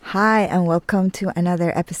Hi, and welcome to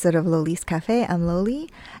another episode of Loli's Cafe. I'm Loli,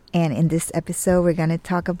 and in this episode, we're going to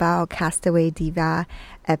talk about Castaway Diva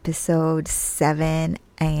episode 7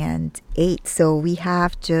 and 8. So we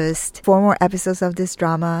have just 4 more episodes of this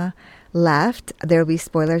drama left. There will be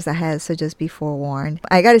spoilers ahead, so just be forewarned.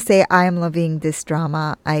 I gotta say, I am loving this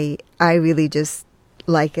drama. I really just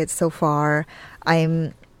like it so far.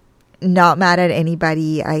 I'm not mad at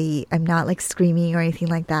anybody. I'm not like screaming or anything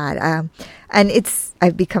like that. And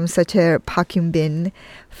I've become such a Park Hyun-bin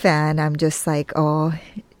fan. I'm just like, oh,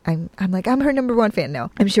 I'm her number one fan. No,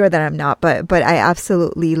 I'm sure that I'm not, but I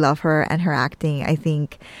absolutely love her and her acting. I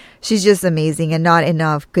think she's just amazing, and not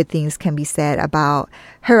enough good things can be said about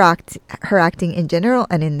her acting in general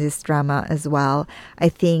and in this drama as well. I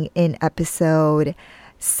think in episode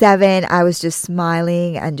 7, I was just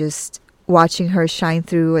smiling and just watching her shine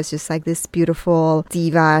through as just like this beautiful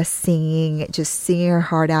diva singing her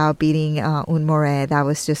heart out, beating Un More. That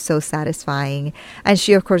was just so satisfying. And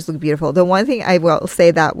she, of course, looked beautiful. The one thing I will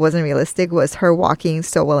say that wasn't realistic was her walking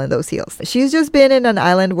so well in those heels. She's just been in an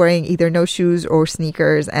island wearing either no shoes or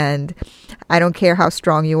sneakers, and I don't care how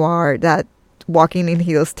strong you are, that walking in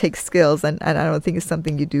heels takes skills, and I don't think it's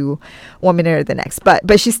something you do 1 minute or the next.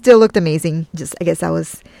 But she still looked amazing.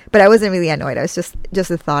 But I wasn't really annoyed. I was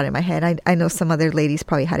just a thought in my head. I know some other ladies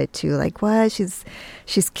probably had it too. Like, what? She's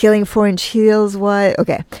killing 4-inch heels. What?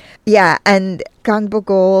 Okay, yeah. And Kang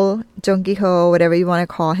Bo-gol, Jung Gi-ho, whatever you want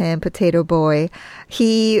to call him, Potato Boy,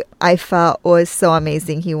 I felt was so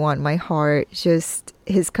amazing. He won my heart. Just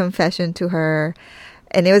his confession to her.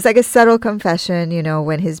 And it was like a subtle confession,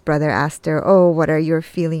 when his brother asked her, oh, what are your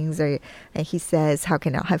feelings? And he says, how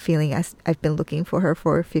can I have feelings? I've been looking for her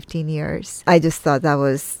for 15 years. I just thought that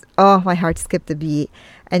was, my heart skipped a beat.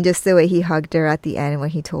 And just the way he hugged her at the end when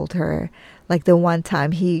he told her, like the one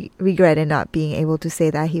time he regretted not being able to say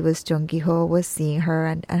that he was Jung Gi-ho, was seeing her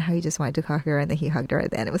and how he just wanted to hug her. And then he hugged her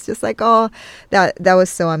at the end. It was just like, that was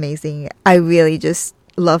so amazing. I really just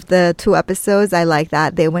love the 2 episodes. I like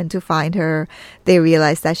that they went to find her. They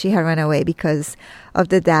realized that she had run away because of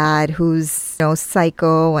the dad, who's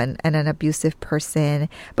psycho and an abusive person,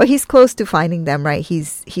 but he's close to finding them, right?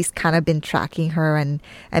 He's kind of been tracking her, and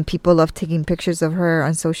people love taking pictures of her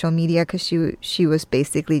on social media because she was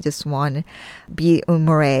basically just one be Un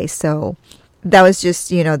More. So that was just,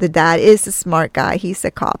 the dad is a smart guy. He's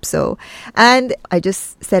a cop. So, and I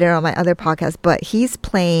just said it on my other podcast, but he's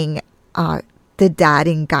playing the dad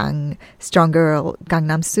in Strong Girl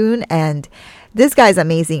Gangnam Soon, and this guy's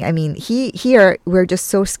amazing. I mean, here we're just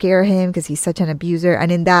so scared of him because he's such an abuser,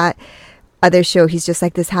 and in that other show he's just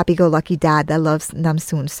like this happy-go-lucky dad that loves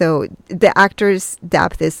Namsoon. So the actor's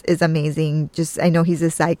depth is amazing. Just, I know he's a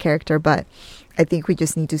side character, but I think we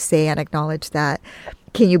just need to say and acknowledge that.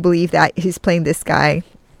 Can you believe that he's playing this guy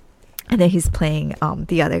and then he's playing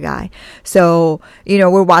the other guy? So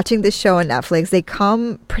we're watching this show on Netflix. They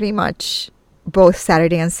come pretty much both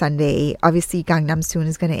Saturday and Sunday. Obviously, Gangnam Soon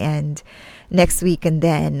is going to end next week, and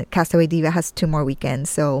then Castaway Diva has 2 more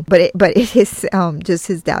weekends. So, but it is just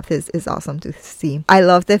his depth is awesome to see. I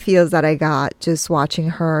love the feels that I got just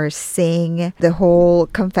watching her sing the whole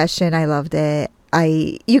confession. I loved it.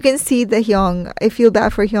 You can see the Hyung. I feel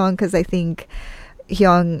bad for Hyung because I think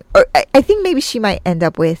Hyung, or I think maybe she might end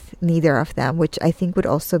up with neither of them, which I think would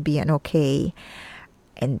also be an okay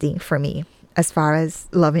ending for me. As far as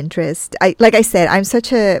love interest, like I said, I'm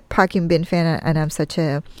such a Park Hyun-bin fan, and I'm such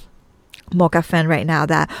a Mocha fan right now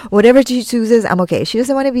that whatever she chooses, I'm okay. If she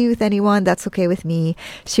doesn't want to be with anyone, that's okay with me.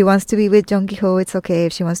 She wants to be with Jung Gi-ho, it's okay.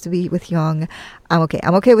 If she wants to be with Hyung, I'm okay.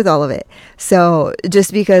 I'm okay with all of it. So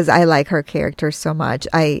just because I like her character so much,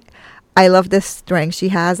 I love the strength she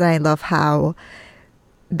has, and I love how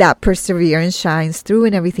that perseverance shines through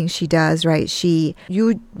in everything she does, right?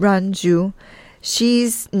 Yu Ranju,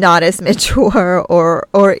 she's not as mature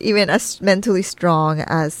or even as mentally strong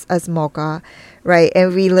as Mocha, right?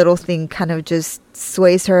 Every little thing kind of just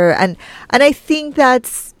sways her, and I think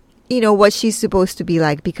that's what she's supposed to be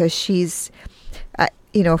like, because she's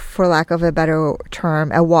for lack of a better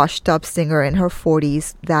term, a washed up singer in her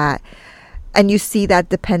 40s, and you see that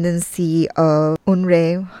dependency of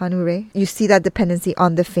Hanure. You see that dependency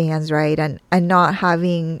on the fans, right? And not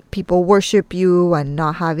having people worship you, and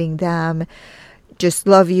not having them just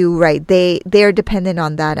love you, right? They're dependent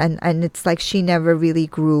on that, and it's like she never really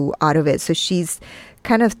grew out of it. So she's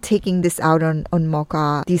kind of taking this out on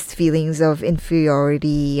Mocha, these feelings of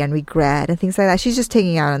inferiority and regret and things like that. She's just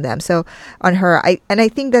taking out on them. So on her, I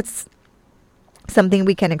think that's something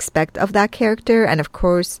we can expect of that character. And of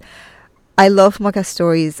course, I love Mocha's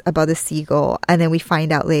stories about the seagull, and then we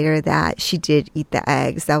find out later that she did eat the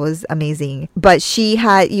eggs. That was amazing. But she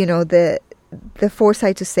had, the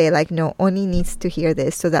foresight to say like, no, Oni needs to hear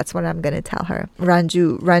this, so that's what I'm gonna tell her.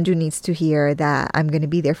 Ranju needs to hear that I'm gonna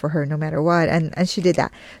be there for her no matter what, and she did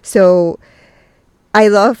that. So I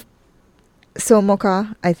love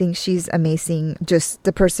Somoka. I think she's amazing, just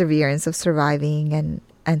the perseverance of surviving and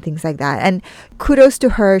things like that. And kudos to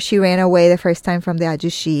her. She ran away the first time from the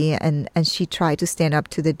ajushi, and she tried to stand up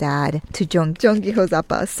to the dad, to Jong-gi-ho's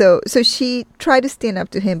appa. So she tried to stand up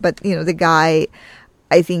to him, but the guy,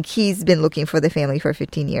 I think he's been looking for the family for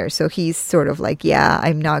 15 years. So he's sort of like, yeah,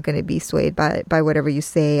 I'm not going to be swayed by whatever you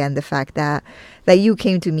say. And the fact that you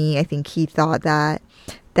came to me, I think he thought that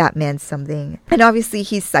meant something. And obviously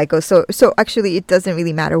he's psycho. So actually it doesn't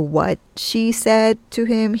really matter what she said to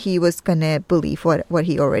him. He was going to believe what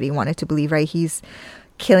he already wanted to believe, right? He's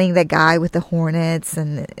killing the guy with the hornets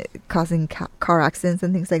and causing car accidents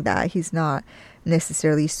and things like that. He's not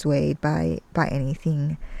necessarily swayed by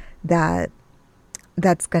anything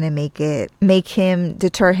that's going to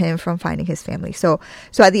deter him from finding his family. So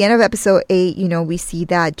at the end of episode 8, we see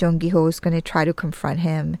that Jong-gi-ho is going to try to confront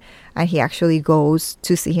him, and he actually goes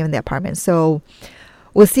to see him in the apartment. So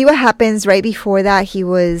we'll see what happens. Right before that, he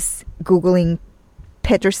was Googling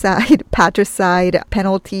patricide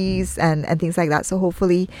penalties and things like that. So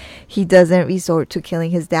hopefully he doesn't resort to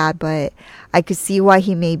killing his dad, but I could see why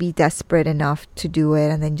he may be desperate enough to do it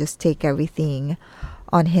and then just take everything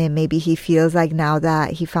on him. Maybe he feels like now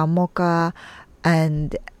that he found Mocha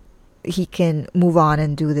and he can move on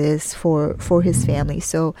and do this for his family.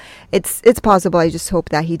 So it's possible. I just hope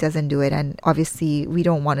that he doesn't do it. And obviously we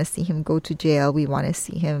don't want to see him go to jail. We want to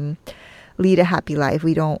see him lead a happy life.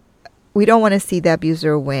 We don't want to see the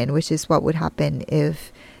abuser win, which is what would happen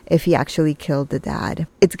if he actually killed the dad.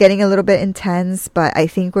 It's getting a little bit intense, but I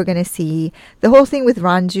think we're going to see the whole thing with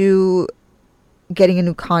Ranju getting a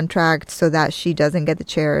new contract so that she doesn't get the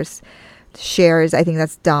shares. I think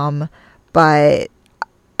that's dumb, but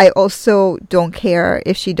I also don't care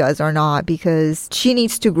if she does or not, because she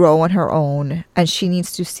needs to grow on her own and she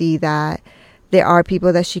needs to see that there are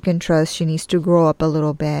people that she can trust. She needs to grow up a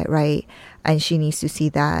little bit, right? And she needs to see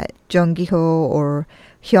that Jong-gi-ho or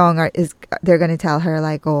Hyung they're going to tell her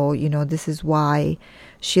like, oh, this is why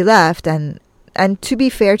she left. And to be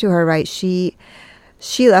fair to her, right, she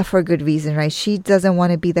left for a good reason, right? She doesn't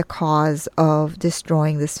want to be the cause of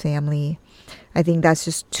destroying this family. I think that's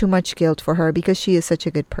just too much guilt for her because she is such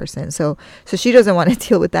a good person. So she doesn't want to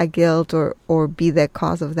deal with that guilt or be the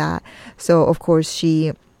cause of that. So of course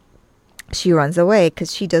she runs away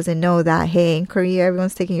because she doesn't know that, hey, in Korea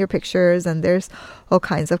everyone's taking your pictures and there's all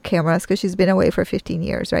kinds of cameras, because she's been away for 15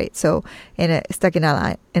 years, right? So stuck in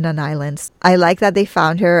an island. I like that they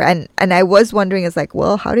found her, and I was wondering, it's like,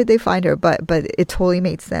 well, how did they find her? But it totally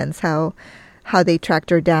made sense how they tracked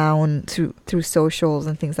her down through socials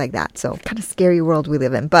and things like that. So kind of scary world we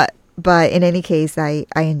live in, but in any case, I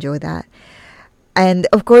enjoy that. And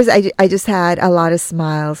of course, I just had a lot of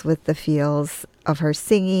smiles with the feels of her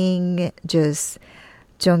singing, just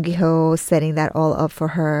Jong-gi-ho setting that all up for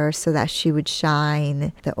her so that she would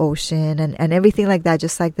shine, the ocean and everything like that,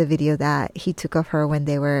 just like the video that he took of her when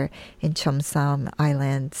they were in Cheomsam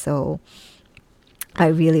Island. So I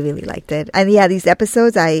really, really liked it. And yeah, these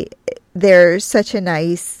episodes, they're such a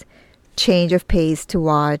nice change of pace to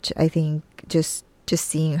watch. I think just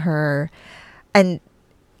seeing her, and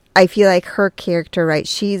I feel like her character, right,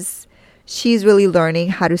 she's really learning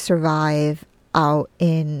how to survive out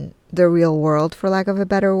in the real world, for lack of a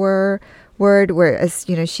better word, whereas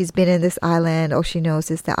she's been in this island, all she knows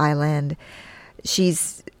is the island.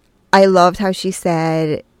 I loved how she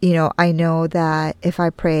said, I know that if I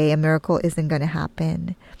pray, a miracle isn't going to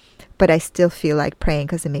happen, but I still feel like praying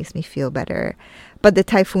because it makes me feel better. But the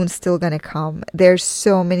typhoon's still going to come. There's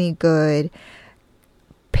so many good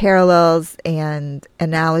parallels and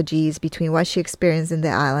analogies between what she experienced in the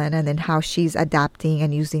island and then how she's adapting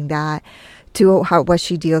and using that to what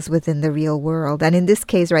she deals with in the real world. And in this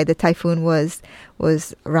case, right, the typhoon was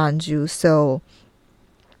Ranju. So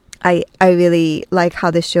I really like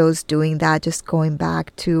how the show's doing that, just going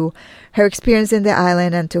back to her experience in the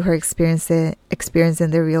island and to her experience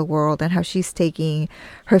in the real world, and how she's taking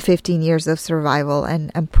her 15 years of survival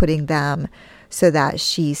and putting them so that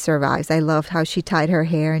she survives. I loved how she tied her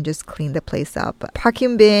hair and just cleaned the place up. Park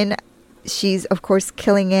Hyun-bin, she's of course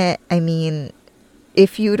killing it. I mean,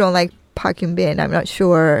 if you don't like Park Hyun-bin, I'm not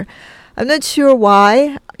sure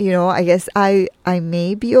why. I guess I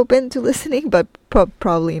may be open to listening, but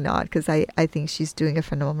probably not, because I think she's doing a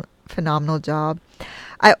phenomenal job.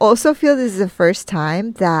 I also feel this is the first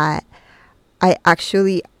time that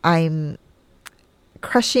I'm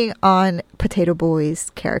crushing on Potato Boy's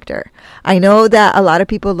character. I know that a lot of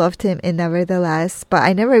people loved him in Nevertheless, but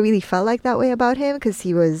I never really felt like that way about him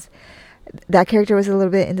because that character was a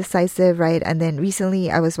little bit indecisive, right? And then recently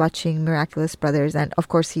I was watching Miraculous Brothers, and of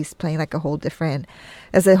course he's playing like a whole different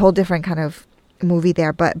kind of movie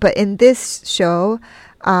there. But in this show,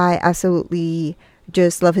 I absolutely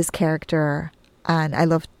just love his character, and I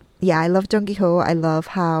love Jung Gi-ho. I love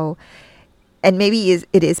how, and maybe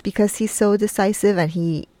it is because he's so decisive and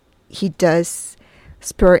he does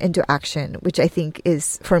spur into action, which I think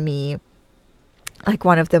is, for me, like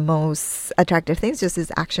one of the most attractive things, just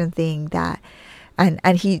his action thing, that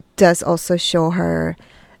and he does also show her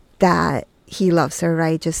that he loves her,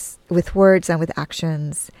 right? Just with words and with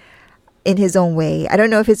actions in his own way. I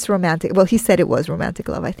don't know if it's romantic. Well, he said it was romantic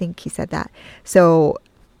love. I think he said that. So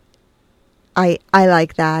I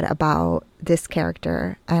like that about this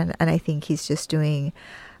character, and I think he's just doing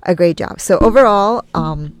a great job. So overall,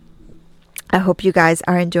 I hope you guys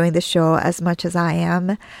are enjoying the show as much as I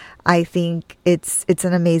am. I think it's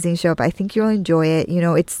an amazing show, but I think you'll enjoy it. You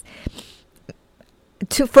know,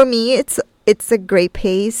 for me, it's a great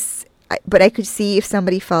pace. But I could see if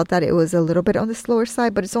somebody felt that it was a little bit on the slower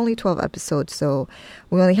side, but it's only 12 episodes, so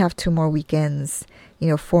we only have 2 more weekends,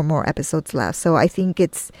 4 more episodes left. So I think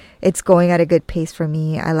it's going at a good pace for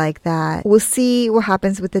me. I like that. We'll see what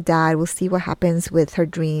happens with the dad. We'll see what happens with her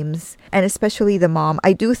dreams, and especially the mom.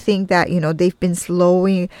 I do think that, they've been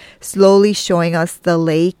slowly showing us the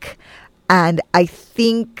lake, and I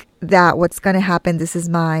think that what's going to happen, this is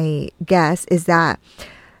my guess, is that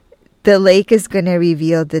the lake is going to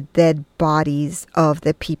reveal the dead bodies of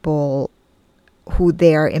the people who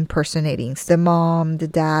they are impersonating. So the mom, the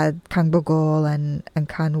dad, Kang Bogol and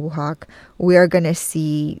Kan Woo-hak. We are going to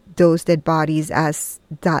see those dead bodies as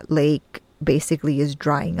that lake basically is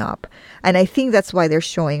drying up. And I think that's why they're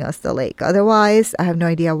showing us the lake. Otherwise, I have no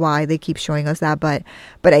idea why they keep showing us that. But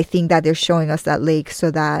I think that they're showing us that lake so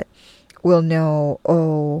that we'll know,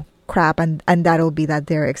 oh, crap, and that'll be that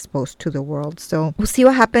they're exposed to the world. So we'll see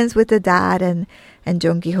what happens with the dad and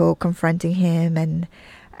Jung Gi-ho confronting him, and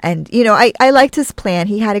I liked his plan.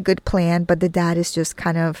 He had a good plan, but the dad is just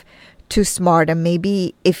kind of too smart, and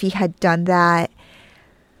maybe if he had done that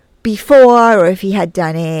before, or if he had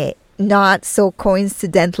done it not so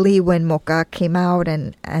coincidentally when Mocha came out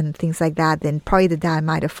and things like that, then probably the dad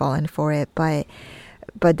might have fallen for it, but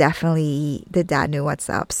definitely the dad knew what's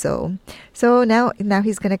up. So now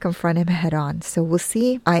he's going to confront him head on. So we'll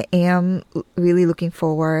see. I am really looking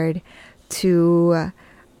forward to,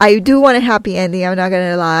 I do want a happy ending. I'm not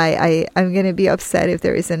going to lie. I'm going to be upset if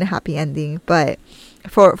there isn't a happy ending, but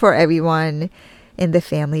for everyone in the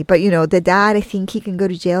family. But the dad, I think he can go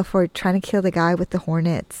to jail for trying to kill the guy with the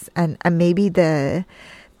hornets, and maybe the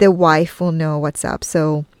wife will know what's up.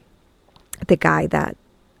 So the guy that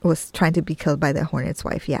was trying to be killed by the hornet's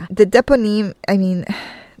wife. Yeah. The Deponim, I mean,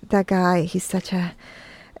 that guy, he's such a...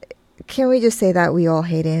 Can we just say that we all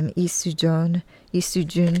hate him? Lee Soo-jun.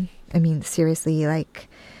 I mean, seriously, like,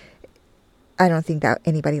 I don't think that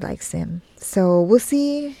anybody likes him. So we'll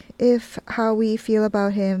see how we feel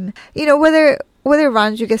about him. Whether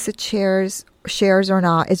Ranju gets the shares or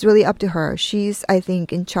not, it's really up to her. She's, I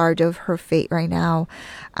think, in charge of her fate right now,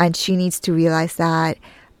 and she needs to realize that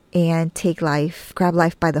and grab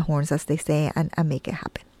life by the horns, as they say, and make it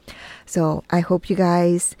happen. So I hope you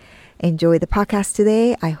guys enjoy the podcast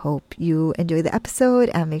today. I hope you enjoy the episode,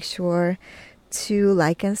 and make sure to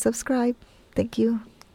like and subscribe. Thank you.